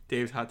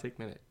Dave's Hot Take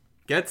Minute.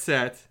 Get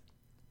set.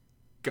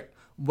 Go.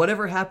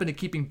 Whatever happened to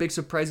keeping big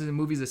surprises in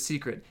movies a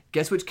secret?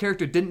 Guess which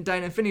character didn't die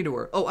in Infinity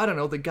War? Oh, I don't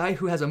know, the guy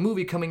who has a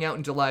movie coming out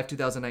in July of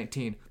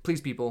 2019.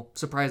 Please, people,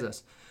 surprise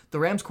us. The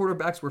Rams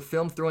quarterbacks were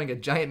filmed throwing a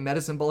giant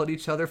medicine ball at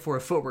each other for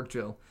a footwork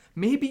drill.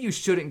 Maybe you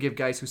shouldn't give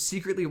guys who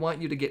secretly want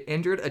you to get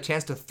injured a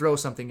chance to throw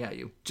something at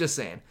you. Just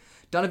saying.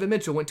 Donovan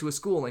Mitchell went to a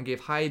school and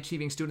gave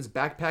high-achieving students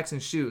backpacks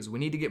and shoes. We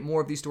need to get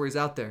more of these stories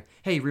out there.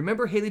 Hey,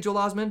 remember Haley Joel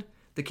Osment?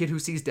 The kid who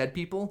sees dead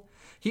people?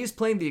 He is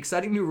playing the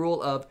exciting new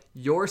role of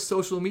your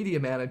social media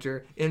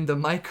manager in the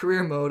My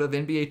Career mode of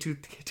NBA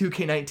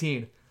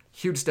 2K19.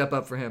 Huge step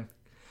up for him.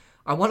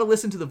 I want to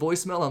listen to the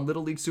voicemail on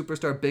Little League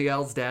superstar Big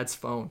Al's dad's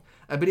phone.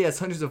 I bet he has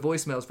hundreds of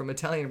voicemails from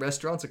Italian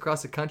restaurants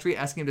across the country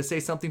asking him to say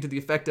something to the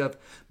effect of,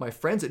 "My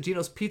friends at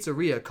Gino's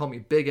Pizzeria call me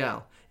Big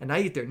Al, and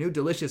I eat their new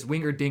delicious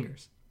winger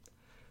dingers."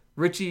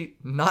 Richie,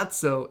 not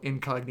so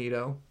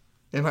incognito.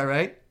 Am I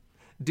right?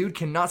 Dude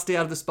cannot stay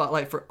out of the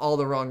spotlight for all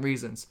the wrong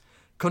reasons.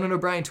 Conan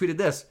O'Brien tweeted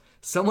this: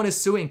 "Someone is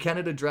suing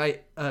Canada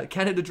Dry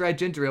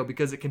Ginger Ale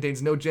because it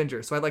contains no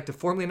ginger, so I'd like to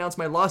formally announce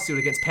my lawsuit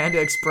against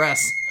Panda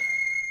Express."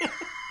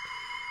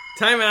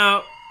 Time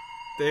out.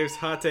 Dave's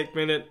Hot Take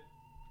Minute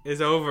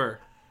is over.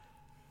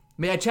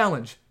 May I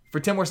challenge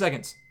for 10 more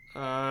seconds?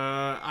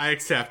 I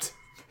accept.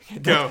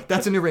 Go.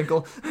 That's a new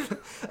wrinkle.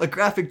 A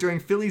graphic during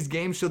Phillies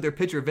games showed their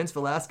pitcher Vince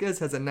Velasquez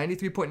has a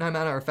 93.9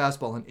 mile an hour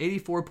fastball, an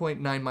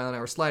 84.9 mile an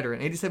hour slider,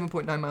 an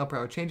 87.9 mile per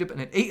hour changeup,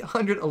 and an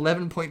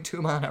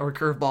 811.2 mile an hour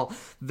curveball.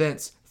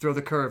 Vince, throw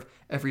the curve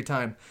every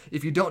time.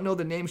 If you don't know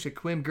the name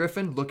Shaquem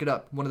Griffin, look it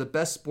up. One of the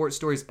best sports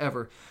stories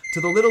ever.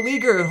 To the little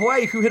leaguer in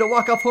Hawaii who hit a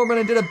walk-off home run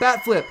and did a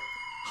bat flip,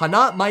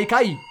 Hana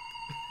Maikai.